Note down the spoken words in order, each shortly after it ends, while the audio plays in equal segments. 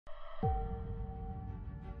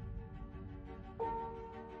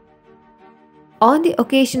On the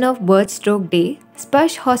occasion of World Stroke Day,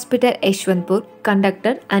 SPARSH Hospital Yeshwanthpur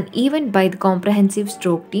conducted an event by the Comprehensive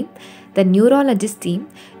Stroke Team, the Neurologist Team,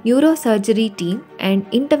 Neurosurgery Team, and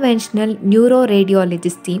Interventional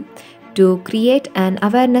Neuroradiologist Team to create an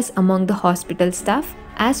awareness among the hospital staff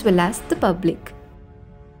as well as the public.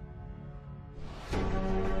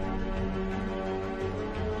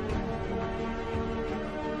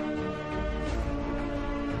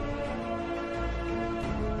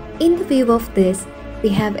 In the view of this, we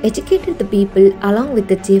have educated the people along with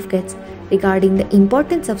the chief guests regarding the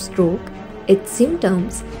importance of stroke, its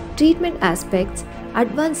symptoms, treatment aspects,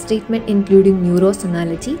 advanced treatment including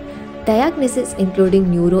neurosonology, diagnosis including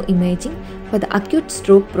neuroimaging for the acute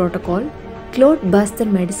stroke protocol, clot buster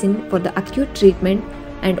medicine for the acute treatment,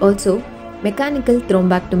 and also mechanical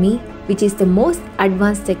thrombectomy, which is the most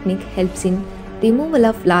advanced technique, helps in removal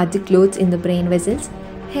of large clots in the brain vessels,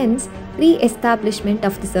 hence re-establishment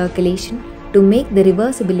of the circulation to make the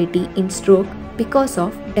reversibility in stroke because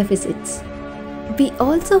of deficits. We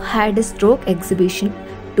also had a stroke exhibition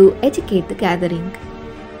to educate the gathering.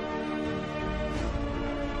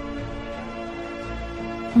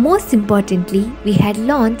 Most importantly, we had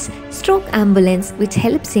launched Stroke Ambulance, which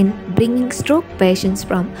helps in bringing stroke patients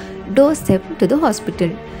from doorstep to the hospital.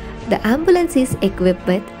 The ambulance is equipped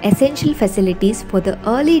with essential facilities for the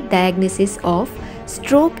early diagnosis of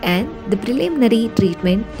stroke and the preliminary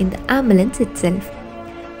treatment in the ambulance itself.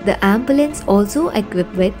 The ambulance also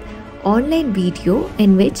equipped with online video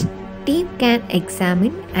in which team can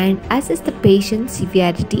examine and assess the patient's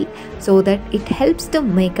severity so that it helps to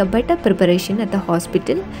make a better preparation at the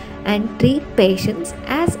hospital and treat patients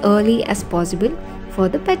as early as possible for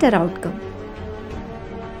the better outcome.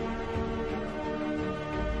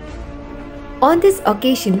 On this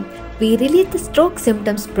occasion, we released the stroke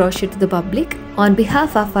symptoms brochure to the public on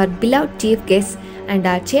behalf of our beloved chief guest and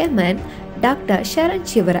our chairman, Dr. Sharan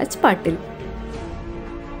Shivaraj Patil.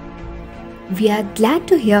 We are glad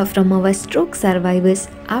to hear from our stroke survivors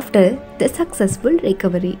after the successful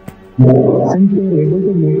recovery. Since we were able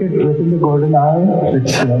to make it within the golden hour,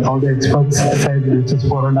 which all the experts said, which is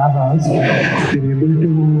 4.5 hours, we were able to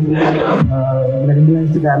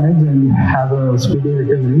minimize the damage and have a speedy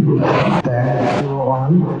recovery. Thank you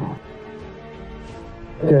all.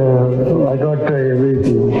 I got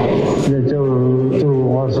everything. To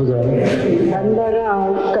hospital.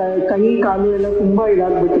 ಕೈ ಕಾಲು ಎಲ್ಲ ತುಂಬಾ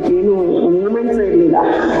ಇದಾಗ್ಬಿಟ್ಟಿತ್ತು, ಏನು movements ಇರಲಿಲ್ಲ.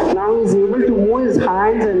 Now he's able to move his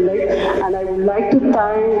hands and legs, and I would like to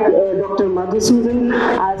thank Dr. Madhusudan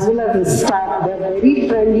as well as his staff. They're very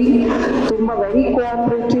friendly, tumba very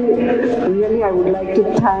cooperative. Really, I would like to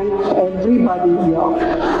thank everybody here.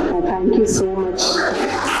 Thank you so much.